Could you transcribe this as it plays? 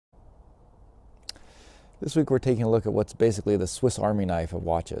This week we're taking a look at what's basically the Swiss Army knife of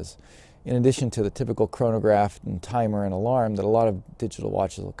watches. In addition to the typical chronograph and timer and alarm that a lot of digital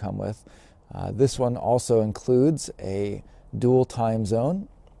watches will come with, this one also includes a dual time zone,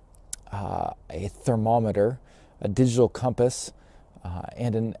 a thermometer, a digital compass,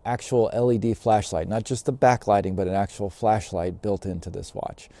 and an actual LED flashlight. Not just the backlighting, but an actual flashlight built into this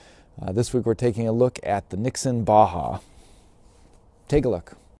watch. This week we're taking a look at the Nixon Baja. Take a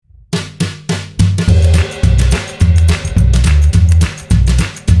look.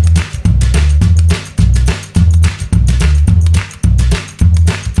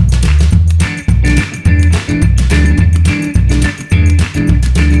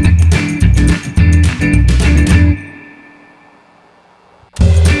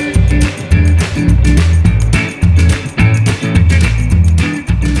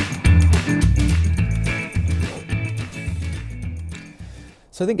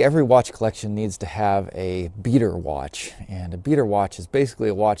 So I think every watch collection needs to have a beater watch, and a beater watch is basically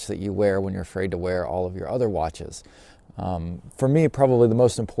a watch that you wear when you're afraid to wear all of your other watches. For me, probably the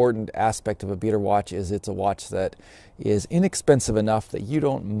most important aspect of a beater watch is it's a watch that is inexpensive enough that you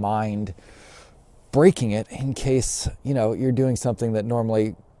don't mind breaking it in case you're doing something that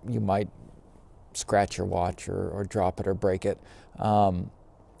normally you might scratch your watch or drop it or break it.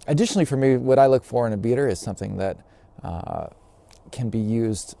 Additionally, for me, what I look for in a beater is something that can be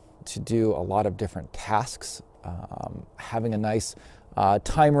used to do a lot of different tasks. Having a nice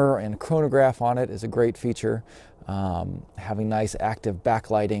timer and chronograph on it is a great feature. Having nice active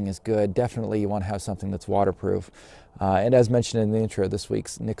backlighting is good. Definitely you want to have something that's waterproof. And as mentioned in the intro, this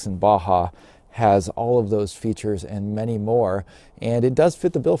week's Nixon Baja has all of those features and many more. And it does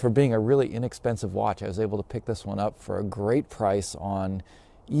fit the bill for being a really inexpensive watch. I was able to pick this one up for a great price on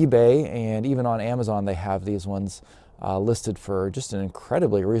eBay, and even on Amazon they have these ones listed for just an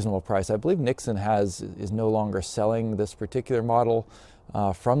incredibly reasonable price. I believe Nixon is no longer selling this particular model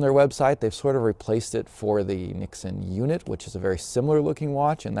from their website. They've sort of replaced it for the Nixon Unit, which is a very similar looking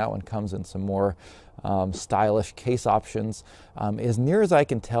watch, and that one comes in some more stylish case options. As near as I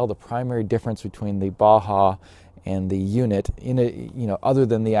can tell, the primary difference between the Baja and the Unit, other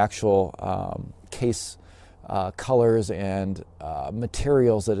than the actual case colors and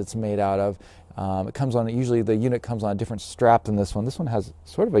materials that it's made out of, it comes on, usually the Unit comes on a different strap than this one. This one has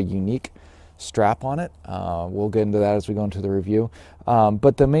sort of a unique strap on it. We'll get into that as we go into the review.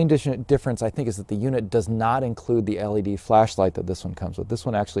 But the main difference, I think, is that the Unit does not include the LED flashlight that this one comes with. This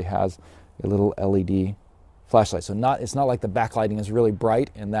one actually has a little LED flashlight. So it's not like the backlighting is really bright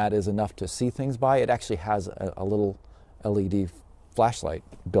and that is enough to see things by. It actually has a little LED flashlight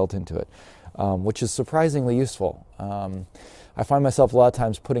built into it, which is surprisingly useful. I find myself a lot of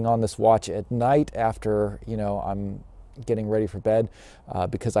times putting on this watch at night after I'm getting ready for bed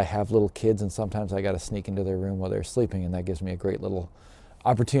because I have little kids, and sometimes I got to sneak into their room while they're sleeping, and that gives me a great little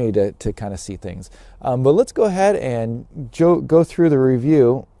opportunity to kind of see things. But let's go ahead and go through the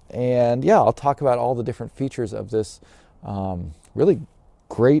review, and yeah, I'll talk about all the different features of this really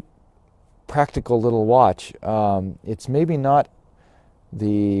great practical little watch. It's maybe not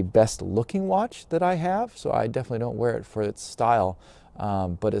the best looking watch that I have, so I definitely don't wear it for its style,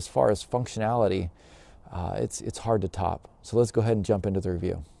 but as far as functionality, it's hard to top. So let's go ahead and jump into the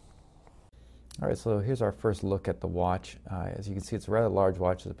review. All right, so here's our first look at the watch. As you can see, it's a rather large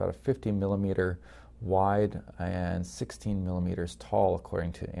watch. It's about a 50 millimeter wide and 16 millimeters tall,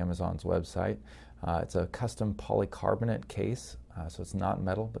 according to Amazon's website. It's a custom polycarbonate case, so it's not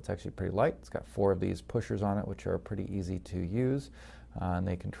metal, but it's actually pretty light. It's got 4 of these pushers on it, which are pretty easy to use. And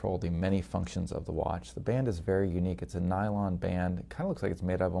they control the many functions of the watch. The band is very unique. It's a nylon band. It kind of looks like it's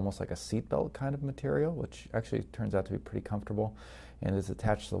made out of almost like a seatbelt kind of material, which actually turns out to be pretty comfortable. And it's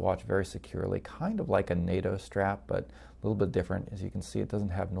attached to the watch very securely, kind of like a NATO strap, but a little bit different. As you can see, it doesn't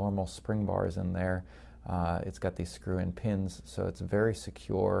have normal spring bars in there. It's got these screw-in pins, so it's very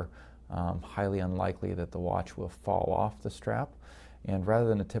secure, highly unlikely that the watch will fall off the strap. And rather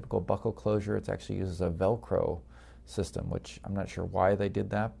than a typical buckle closure, it actually uses a Velcro system, which I'm not sure why they did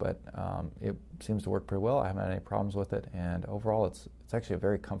that, but it seems to work pretty well. I haven't had any problems with it, and overall it's actually a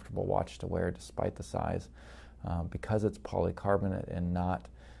very comfortable watch to wear despite the size. Because it's polycarbonate and not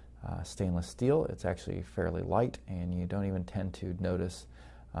stainless steel, it's actually fairly light, and you don't even tend to notice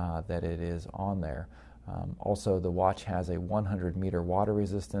that it is on there. Also, the watch has a 100 meter water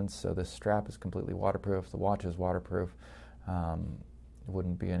resistance, so the strap is completely waterproof. The watch is waterproof. It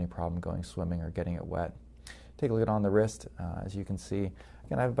wouldn't be any problem going swimming or getting it wet. Take a look on the wrist. As you can see,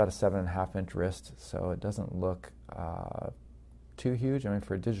 again, I have about a 7.5 inch wrist, so it doesn't look too huge. I mean,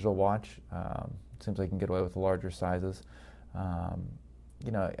 for a digital watch, it seems like you can get away with the larger sizes.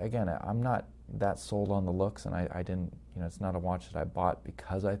 again, I'm not that sold on the looks, and I didn't, it's not a watch that I bought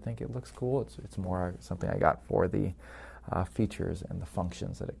because I think it looks cool. It's more something I got for the features and the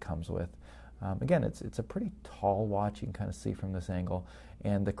functions that it comes with. Again, it's a pretty tall watch. You can kind of see from this angle.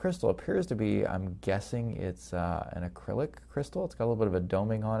 And the crystal appears to be, I'm guessing it's an acrylic crystal. It's got a little bit of a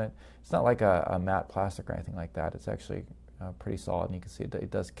doming on it. It's not like a matte plastic or anything like that. It's actually pretty solid, and you can see it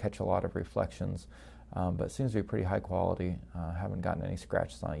does catch a lot of reflections, but it seems to be pretty high quality. Haven't gotten any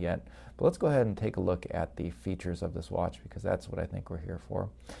scratches on it yet. But let's go ahead and take a look at the features of this watch, because that's what I think we're here for.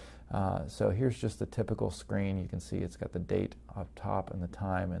 So here's just the typical screen. You can see it's got the date up top and the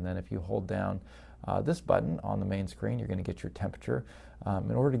time, and then if you hold down this button on the main screen, you're going to get your temperature.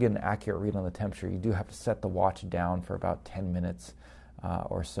 In order to get an accurate read on the temperature, you do have to set the watch down for about 10 minutes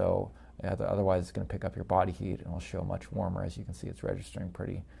or so. Otherwise, it's going to pick up your body heat and will show much warmer. As you can see, it's registering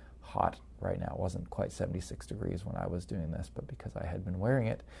pretty hot right now. It wasn't quite 76 degrees when I was doing this, but because I had been wearing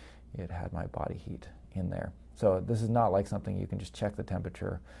it, it had my body heat in there. So this is not like something you can just check the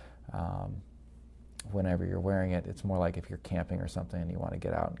temperature whenever you're wearing it. It's more like if you're camping or something and you want to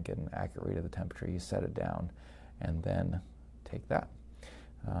get out and get an accurate read of the temperature, you set it down and then take that.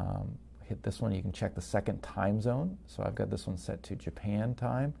 Hit this one, you can check the second time zone. So I've got this one set to Japan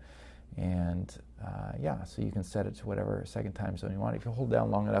time. And so you can set it to whatever second time zone you want. If you hold down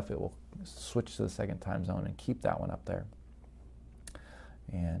long enough, it will switch to the second time zone and keep that one up there.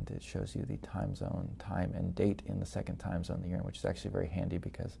 And it shows you the time zone, time and date in the second time zone that you're in, which is actually very handy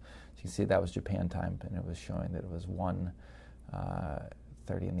because, as you can see, that was Japan time, and it was showing that it was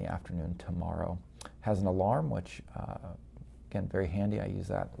 1:30 in the afternoon tomorrow. Has an alarm, which, again, very handy. I use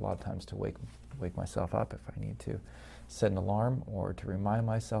that a lot of times to wake myself up if I need to set an alarm or to remind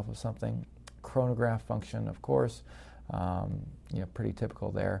myself of something. Chronograph function, of course, pretty typical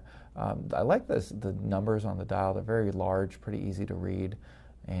there. I like the numbers on the dial. They're very large, pretty easy to read.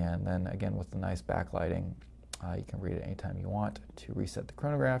 And then again, with the nice backlighting, you can read it anytime you want. To reset the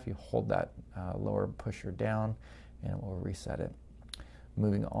chronograph, you hold that lower pusher down and it will reset it.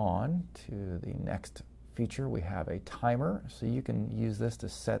 Moving on to the next feature, we have a timer. So you can use this to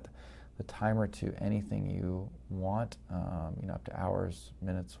set the timer to anything you want, up to hours,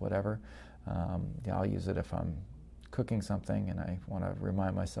 minutes, whatever. I'll use it if I'm cooking something and I want to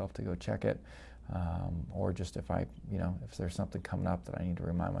remind myself to go check it, or just if if there's something coming up that I need to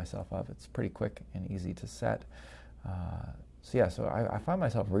remind myself of. It's pretty quick and easy to set. So I find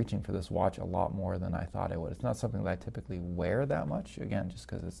myself reaching for this watch a lot more than I thought I would. It's not something that I typically wear that much, again, just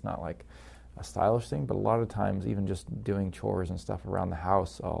because it's not like a stylish thing, but a lot of times, even just doing chores and stuff around the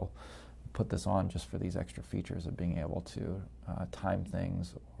house, I'll put this on just for these extra features of being able to time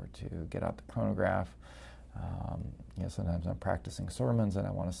things or to get out the chronograph. Sometimes I'm practicing sermons and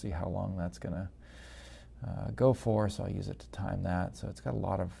I want to see how long that's going to go for, so I use it to time that. So it's got a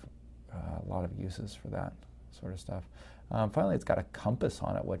lot of uses for that sort of stuff. Finally, it's got a compass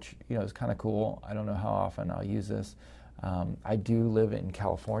on it, which is kind of cool. I don't know how often I'll use this. I do live in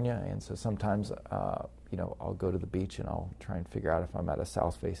California, and so sometimes I'll go to the beach and I'll try and figure out if I'm at a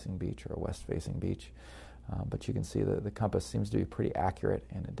south-facing beach or a west-facing beach. But you can see that the compass seems to be pretty accurate,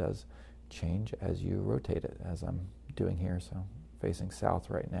 and it does change as you rotate it, as I'm doing here. So facing south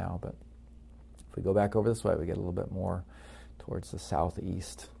right now, but if we go back over this way, we get a little bit more towards the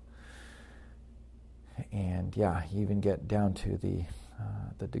southeast. And you even get down to the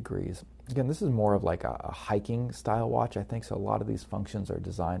degrees. Again, this is more of like a hiking style watch, I think, so a lot of these functions are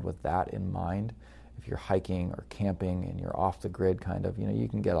designed with that in mind. If you're hiking or camping and you're off the grid kind of, you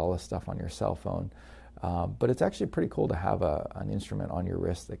can get all this stuff on your cell phone. But it's actually pretty cool to have an instrument on your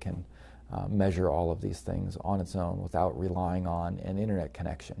wrist that can measure all of these things on its own without relying on an internet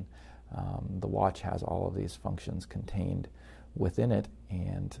connection. The watch has all of these functions contained within it,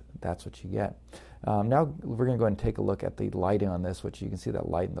 and that's what you get. Now we're going to go ahead and take a look at the lighting on this, which you can see that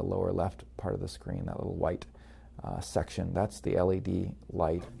light in the lower left part of the screen, that little white section. That's the LED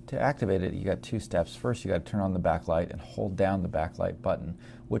light. To activate it, you got two steps. First, you got to turn on the backlight and hold down the backlight button,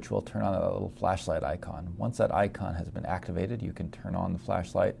 which will turn on that little flashlight icon. Once that icon has been activated, you can turn on the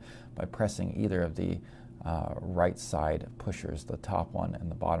flashlight by pressing either of the right side pushers, the top one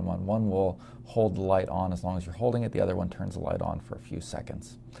and the bottom one. One will hold the light on as long as you're holding it. The other one turns the light on for a few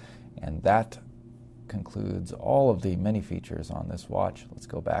seconds. And that concludes all of the many features on this watch. Let's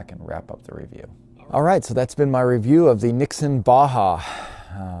go back and wrap up the review. All right, so that's been my review of the Nixon Baja.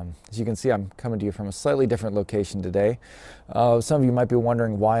 As you can see, I'm coming to you from a slightly different location today. Some of you might be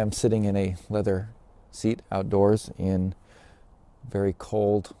wondering why I'm sitting in a leather seat outdoors in very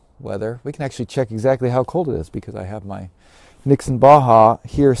cold weather. We can actually check exactly how cold it is because I have my Nixon Baja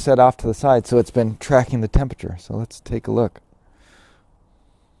here set off to the side, so it's been tracking the temperature. So let's take a look.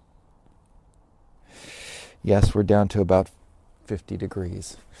 Yes, we're down to about 50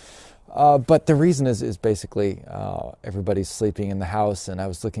 degrees. But the reason is basically everybody's sleeping in the house, and I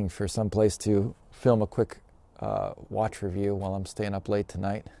was looking for some place to film a quick watch review while I'm staying up late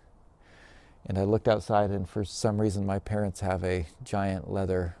tonight. And I looked outside, and for some reason my parents have a giant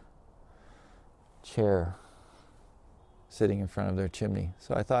leather chair sitting in front of their chimney.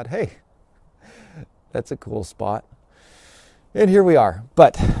 So I thought, hey, that's a cool spot. And here we are.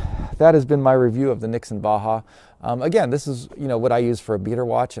 But that has been my review of the Nixon Baja. Again, this is what I use for a beater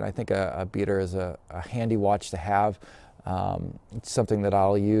watch, and I think a beater is a handy watch to have. It's something that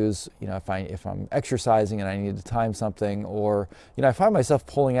I'll use, if I'm exercising and I need to time something, or I find myself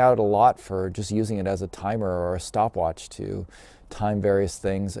pulling out a lot for just using it as a timer or a stopwatch to time various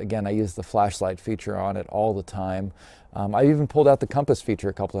things. Again, I use the flashlight feature on it all the time. I even pulled out the compass feature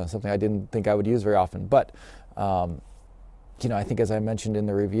a couple times, something I didn't think I would use very often. But I think, as I mentioned in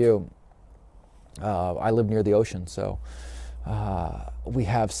the review, I live near the ocean, so we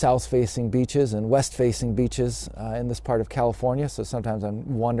have south-facing beaches and west-facing beaches in this part of California. So sometimes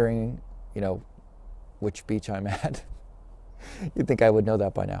I'm wondering, which beach I'm at. You'd think I would know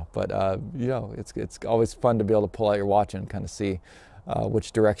that by now, but it's always fun to be able to pull out your watch and kind of see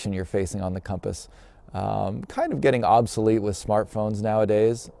which direction you're facing on the compass. Kind of getting obsolete with smartphones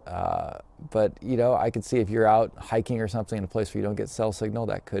nowadays, but I could see if you're out hiking or something in a place where you don't get cell signal,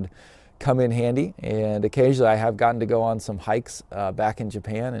 that could come in handy. And occasionally I have gotten to go on some hikes back in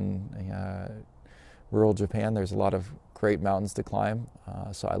Japan, in rural Japan. There's a lot of great mountains to climb,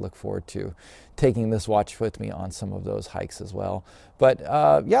 so I look forward to taking this watch with me on some of those hikes as well. But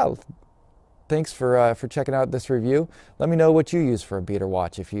yeah, thanks for checking out this review. Let me know what you use for a beater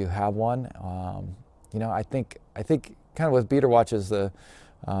watch if you have one. I think kind of with beater watches, again,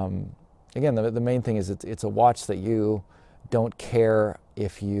 the main thing is it's a watch that you don't care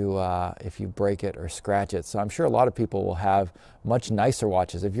if you break it or scratch it. So I'm sure a lot of people will have much nicer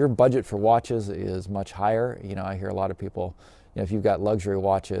watches. If your budget for watches is much higher, I hear a lot of people, if you've got luxury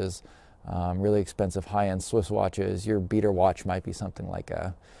watches, really expensive high-end Swiss watches, your beater watch might be something like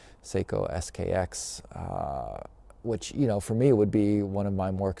a Seiko SKX, which for me would be one of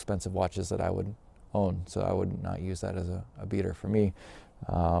my more expensive watches that I would own. So I would not use that as a beater for me.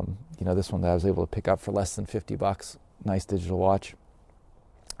 This one that I was able to pick up for less than $50, nice digital watch.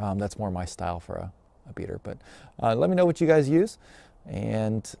 That's more my style for a beater. But let me know what you guys use.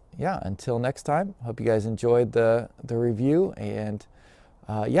 And yeah, until next time, hope you guys enjoyed the review. And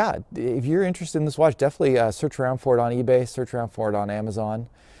yeah, if you're interested in this watch, definitely search around for it on eBay, search around for it on Amazon,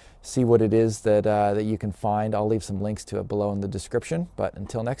 see what it is that you can find. I'll leave some links to it below in the description. But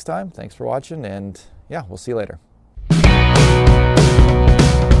until next time, thanks for watching, and yeah, we'll see you later.